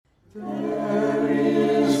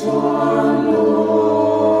This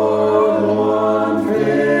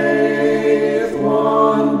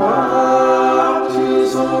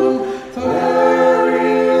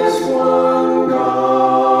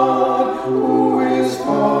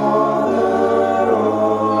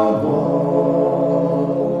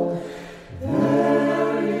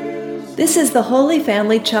is the Holy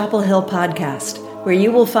Family Chapel Hill podcast, where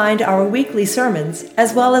you will find our weekly sermons,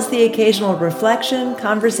 as well as the occasional reflection,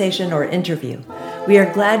 conversation, or interview. We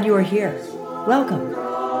are glad you are here. Welcome.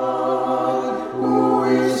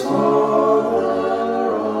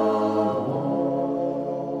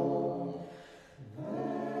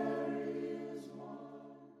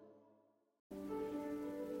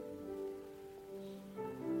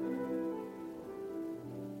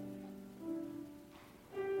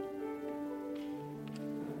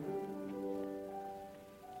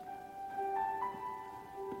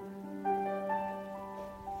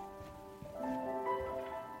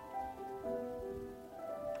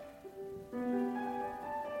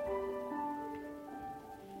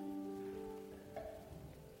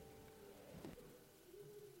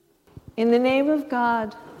 In the name of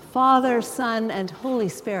God, Father, Son, and Holy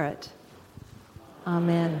Spirit.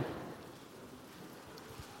 Amen.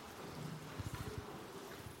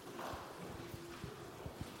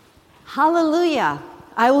 Hallelujah!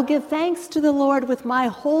 I will give thanks to the Lord with my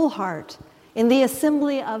whole heart in the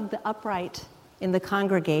assembly of the upright in the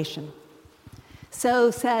congregation.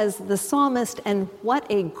 So says the psalmist, and what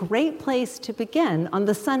a great place to begin on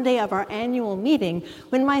the Sunday of our annual meeting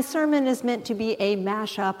when my sermon is meant to be a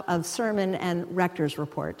mashup of sermon and rector's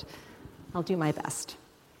report. I'll do my best.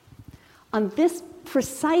 On this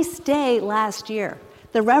precise day last year,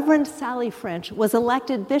 the Reverend Sally French was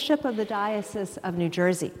elected Bishop of the Diocese of New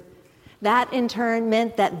Jersey. That, in turn,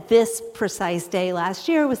 meant that this precise day last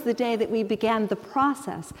year was the day that we began the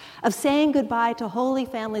process of saying goodbye to Holy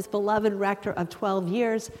Family's beloved rector of 12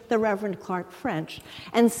 years, the Reverend Clark French,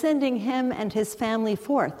 and sending him and his family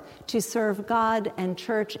forth to serve God and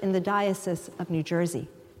Church in the Diocese of New Jersey.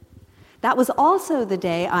 That was also the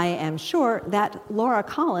day, I am sure, that Laura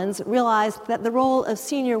Collins realized that the role of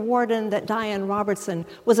senior warden that Diane Robertson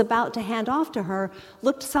was about to hand off to her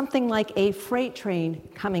looked something like a freight train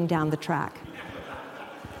coming down the track.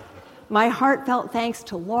 My heartfelt thanks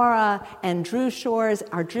to Laura and Drew Shores,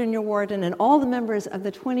 our junior warden, and all the members of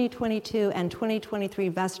the 2022 and 2023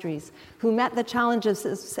 vestries who met the challenges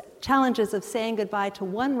of saying goodbye to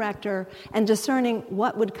one rector and discerning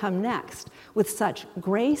what would come next with such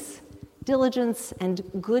grace, diligence, and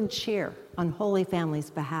good cheer on Holy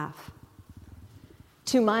Family's behalf.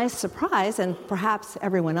 To my surprise, and perhaps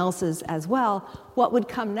everyone else's as well, what would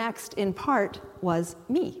come next in part was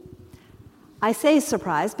me. I say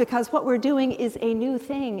surprise because what we're doing is a new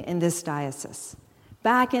thing in this diocese.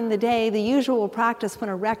 Back in the day, the usual practice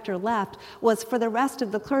when a rector left was for the rest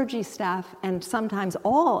of the clergy staff, and sometimes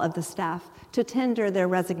all of the staff, to tender their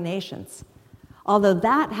resignations. Although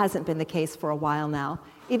that hasn't been the case for a while now,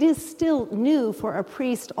 it is still new for a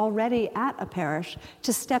priest already at a parish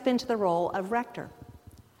to step into the role of rector.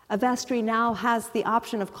 A vestry now has the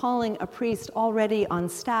option of calling a priest already on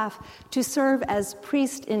staff to serve as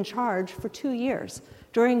priest in charge for 2 years,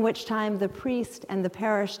 during which time the priest and the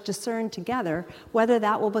parish discern together whether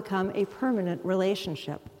that will become a permanent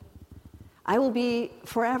relationship. I will be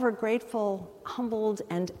forever grateful, humbled,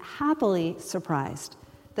 and happily surprised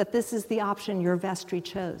that this is the option your vestry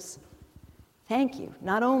chose. Thank you,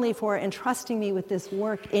 not only for entrusting me with this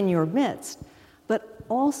work in your midst, but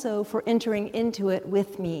also for entering into it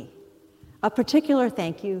with me. A particular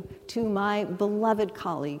thank you to my beloved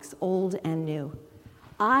colleagues, old and new.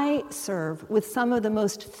 I serve with some of the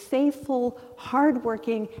most faithful,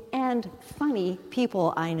 hardworking, and funny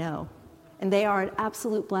people I know, and they are an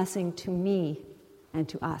absolute blessing to me and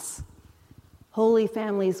to us. Holy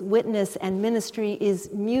Family's witness and ministry is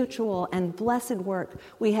mutual and blessed work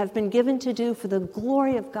we have been given to do for the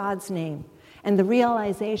glory of God's name and the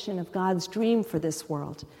realization of God's dream for this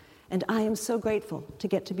world, and I am so grateful to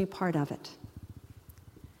get to be part of it.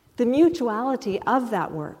 The mutuality of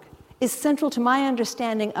that work is central to my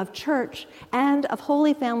understanding of church and of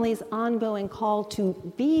Holy Family's ongoing call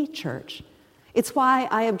to be church. It's why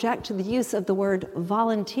I object to the use of the word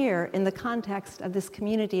volunteer in the context of this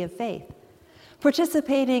community of faith.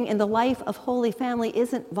 Participating in the life of Holy Family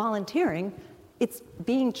isn't volunteering, it's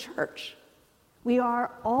being church. We are,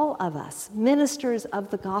 all of us, ministers of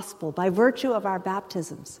the gospel by virtue of our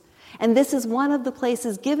baptisms. And this is one of the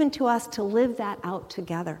places given to us to live that out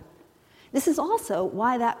together. This is also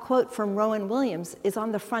why that quote from Rowan Williams is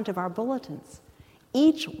on the front of our bulletins.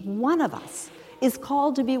 Each one of us is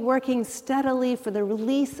called to be working steadily for the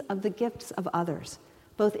release of the gifts of others,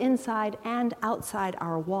 both inside and outside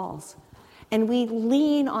our walls. And we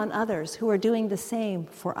lean on others who are doing the same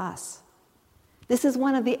for us. This is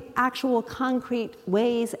one of the actual concrete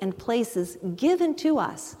ways and places given to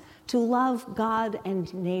us to love God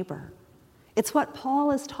and neighbor. It's what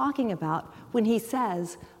Paul is talking about when he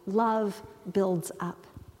says, love builds up.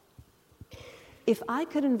 If I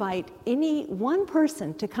could invite any one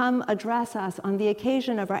person to come address us on the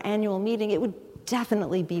occasion of our annual meeting, it would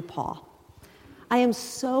definitely be Paul. I am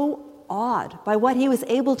so awed by what he was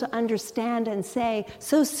able to understand and say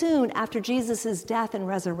so soon after Jesus' death and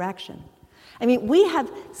resurrection. I mean, we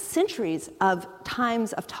have centuries of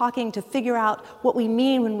times of talking to figure out what we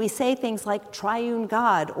mean when we say things like triune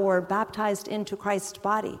God or baptized into Christ's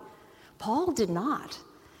body. Paul did not.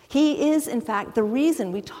 He is, in fact, the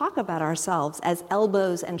reason we talk about ourselves as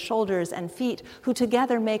elbows and shoulders and feet who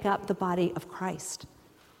together make up the body of Christ.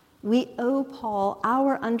 We owe Paul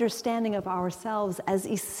our understanding of ourselves as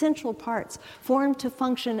essential parts formed to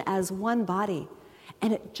function as one body.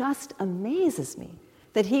 And it just amazes me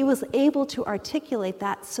that he was able to articulate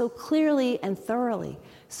that so clearly and thoroughly,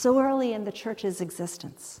 so early in the church's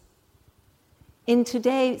existence. In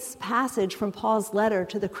today's passage from Paul's letter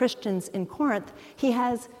to the Christians in Corinth, he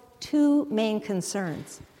has two main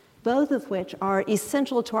concerns, both of which are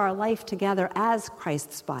essential to our life together as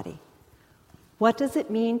Christ's body. What does it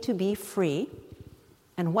mean to be free,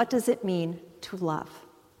 and what does it mean to love?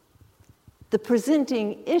 The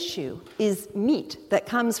presenting issue is meat that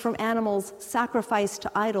comes from animals sacrificed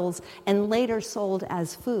to idols and later sold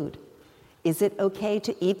as food. Is it okay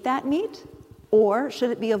to eat that meat, or should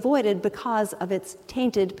it be avoided because of its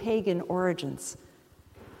tainted pagan origins?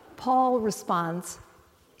 Paul responds,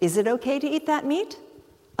 is it okay to eat that meat?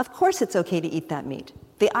 Of course it's okay to eat that meat.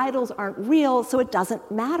 The idols aren't real, so it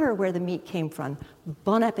doesn't matter where the meat came from.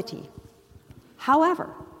 Bon appetit.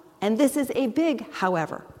 However, and this is a big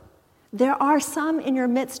however, there are some in your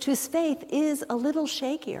midst whose faith is a little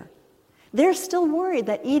shakier. They're still worried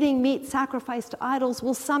that eating meat sacrificed to idols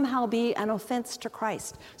will somehow be an offense to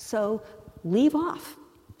Christ. So leave off.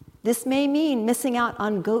 This may mean missing out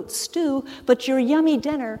on goat stew, but your yummy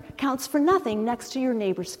dinner counts for nothing next to your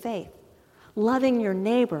neighbor's faith. Loving your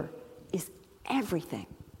neighbor is everything.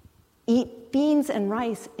 Eat beans and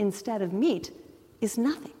rice instead of meat is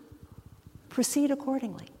nothing. Proceed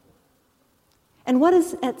accordingly. And what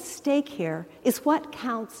is at stake here is what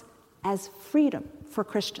counts as freedom for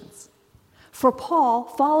Christians. For Paul,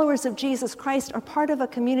 followers of Jesus Christ are part of a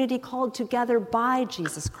community called together by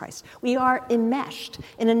Jesus Christ. We are enmeshed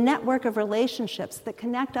in a network of relationships that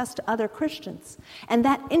connect us to other Christians. And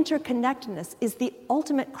that interconnectedness is the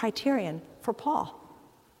ultimate criterion for Paul.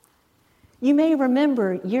 You may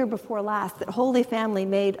remember year before last that Holy Family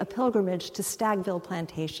made a pilgrimage to Stagville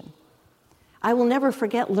Plantation. I will never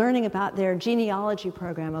forget learning about their genealogy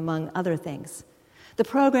program, among other things. The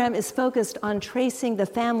program is focused on tracing the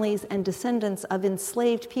families and descendants of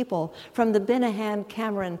enslaved people from the Benahan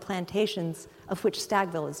Cameron plantations, of which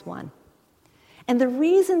Stagville is one. And the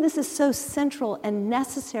reason this is so central and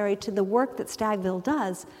necessary to the work that Stagville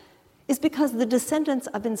does is because the descendants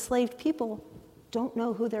of enslaved people don't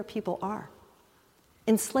know who their people are.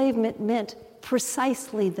 Enslavement meant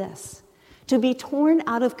precisely this: to be torn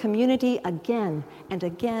out of community again and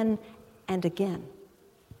again and again.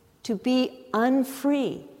 To be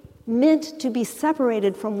unfree meant to be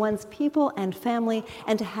separated from one's people and family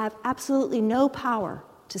and to have absolutely no power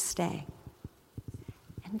to stay.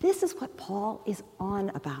 And this is what Paul is on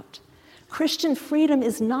about. Christian freedom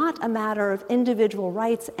is not a matter of individual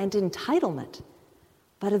rights and entitlement,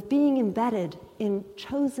 but of being embedded in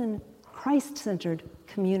chosen, Christ-centered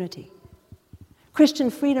community.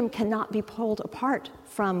 Christian freedom cannot be pulled apart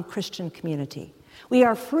from Christian community. We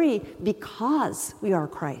are free because we are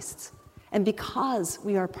Christ's and because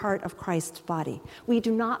we are part of Christ's body. We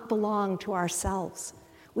do not belong to ourselves.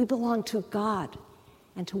 We belong to God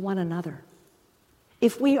and to one another.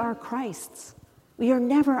 If we are Christ's, we are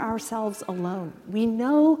never ourselves alone. We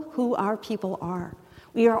know who our people are.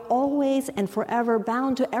 We are always and forever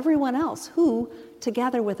bound to everyone else who,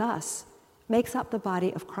 together with us, makes up the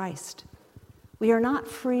body of Christ. We are not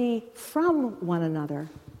free from one another,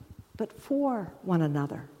 but for one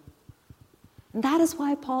another. And that is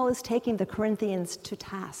why Paul is taking the Corinthians to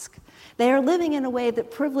task. They are living in a way that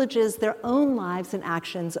privileges their own lives and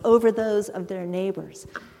actions over those of their neighbors.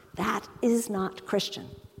 That is not Christian.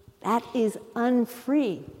 That is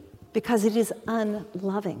unfree because it is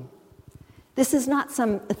unloving. This is not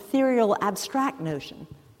some ethereal, abstract notion.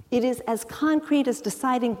 It is as concrete as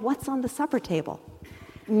deciding what's on the supper table: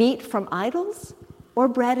 meat from idols or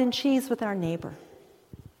bread and cheese with our neighbor.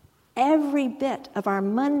 Every bit of our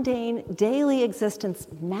mundane daily existence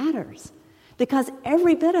matters because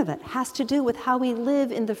every bit of it has to do with how we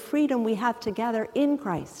live in the freedom we have together in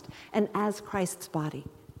Christ and as Christ's body.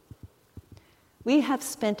 We have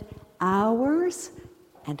spent hours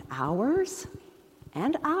and hours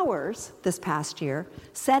and hours this past year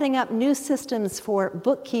setting up new systems for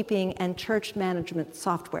bookkeeping and church management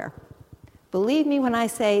software. Believe me when I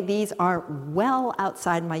say these are well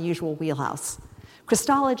outside my usual wheelhouse.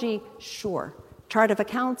 Christology, sure. Chart of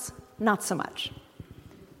accounts, not so much.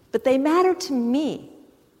 But they matter to me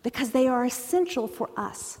because they are essential for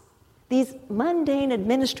us. These mundane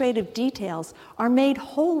administrative details are made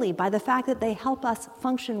holy by the fact that they help us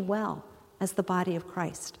function well as the body of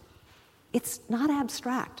Christ. It's not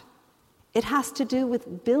abstract. It has to do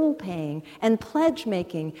with bill paying and pledge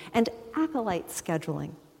making and acolyte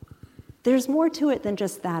scheduling. There's more to it than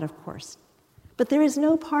just that, of course. But there is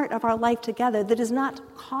no part of our life together that is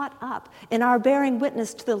not caught up in our bearing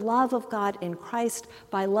witness to the love of God in Christ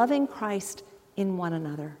by loving Christ in one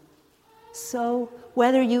another. So,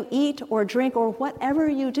 whether you eat or drink or whatever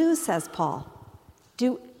you do, says Paul,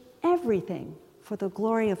 do everything for the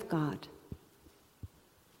glory of God.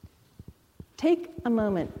 Take a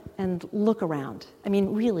moment and look around. I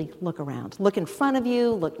mean, really look around. Look in front of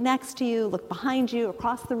you, look next to you, look behind you,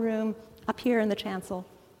 across the room, up here in the chancel.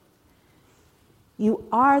 You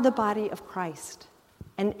are the body of Christ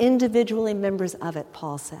and individually members of it,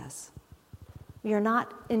 Paul says. We are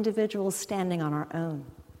not individuals standing on our own.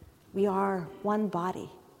 We are one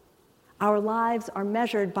body. Our lives are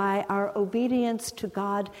measured by our obedience to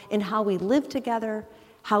God in how we live together,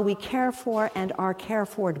 how we care for and are cared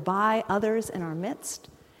for by others in our midst,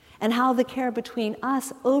 and how the care between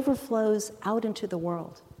us overflows out into the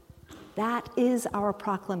world. That is our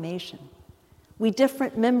proclamation. We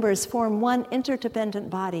different members form one interdependent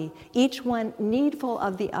body, each one needful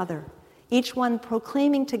of the other, each one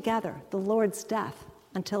proclaiming together the Lord's death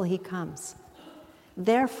until he comes.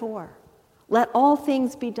 Therefore, let all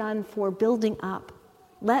things be done for building up.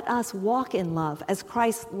 Let us walk in love as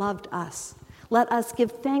Christ loved us. Let us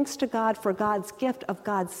give thanks to God for God's gift of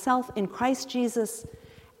God's self in Christ Jesus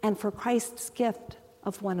and for Christ's gift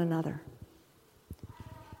of one another.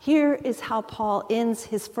 Here is how Paul ends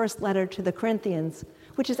his first letter to the Corinthians,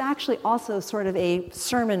 which is actually also sort of a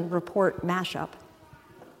sermon report mashup.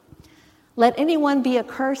 Let anyone be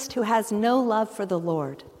accursed who has no love for the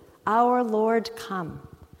Lord. Our Lord come.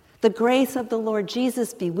 The grace of the Lord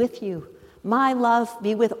Jesus be with you. My love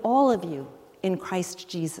be with all of you in Christ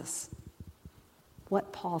Jesus.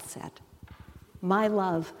 What Paul said. My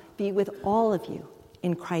love be with all of you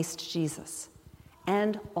in Christ Jesus.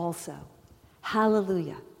 And also,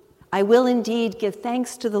 hallelujah, I will indeed give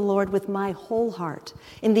thanks to the Lord with my whole heart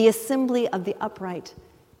in the assembly of the upright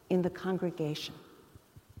in the congregation.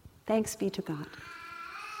 Thanks be to God.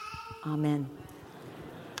 Amen.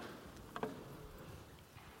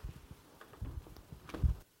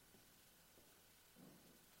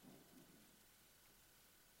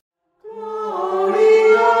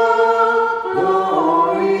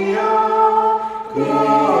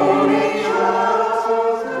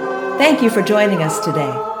 Thank you for joining us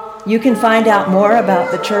today. You can find out more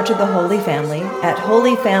about the Church of the Holy Family at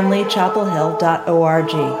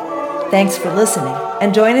holyfamilychapelhill.org. Thanks for listening,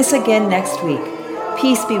 and join us again next week.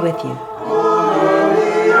 Peace be with you.